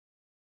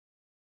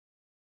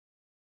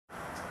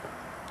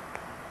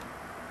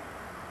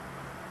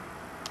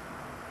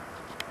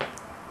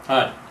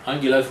Hi,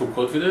 I'm Gilad from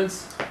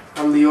Confidence.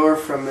 I'm Lior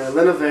from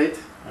Linovate.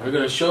 And we're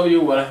going to show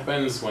you what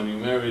happens when you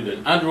marry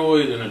an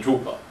Android and a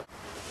Drupal.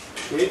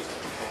 Okay,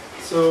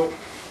 so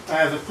I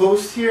have a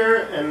post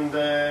here and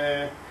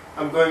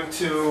I'm going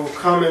to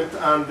comment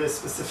on this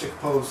specific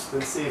post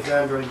and see if the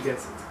Android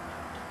gets it.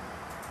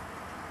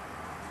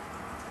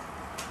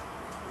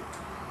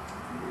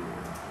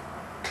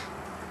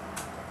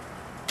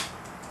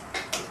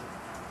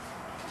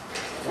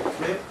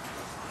 Okay,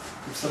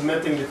 I'm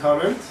submitting the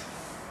comment.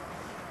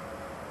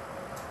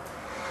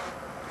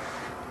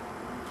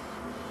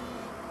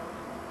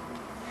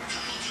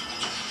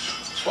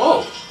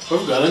 Oh,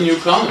 we've got a new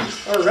comment.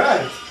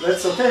 Alright,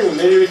 that's okay.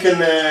 Maybe we can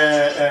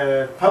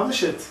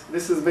publish it.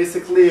 This is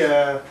basically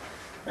an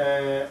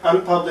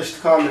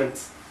unpublished comment.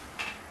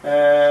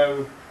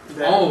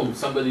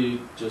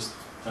 Somebody just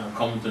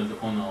commented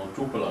on our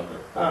Drupal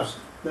post.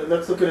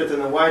 Let's look at it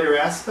in a wider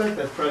aspect.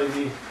 That'd probably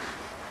be.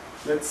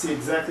 Let's see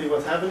exactly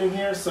what's happening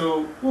here.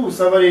 So,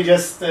 somebody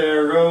just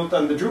wrote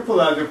on the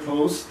Drupal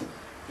post,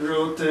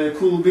 wrote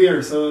cool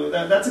beer. So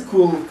that's a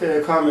cool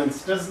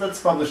comment. Just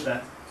let's publish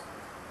that.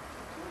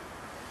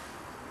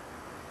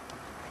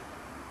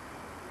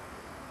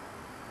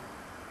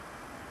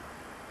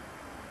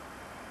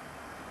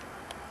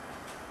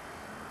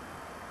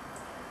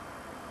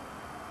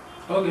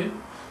 Okay,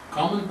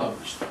 comment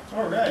published.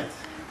 Alright.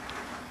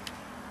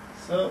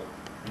 So,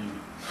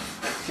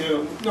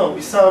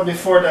 we saw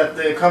before that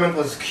the comment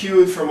was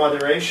queued for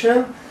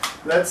moderation.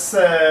 Let's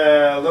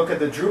look at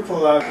the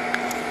Drupal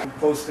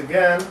post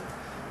again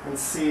and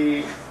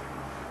see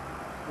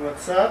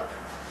what's up.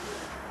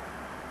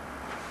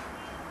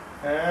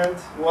 And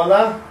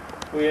voila,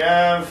 we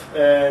have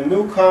a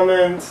new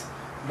comment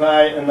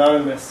by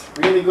Anonymous.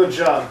 Really good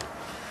job.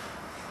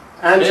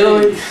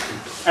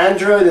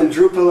 Android and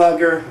Drupal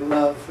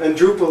love. And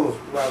Drupal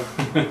love.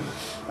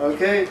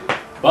 Okay.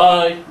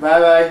 Bye.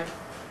 Bye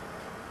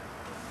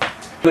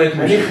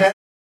bye.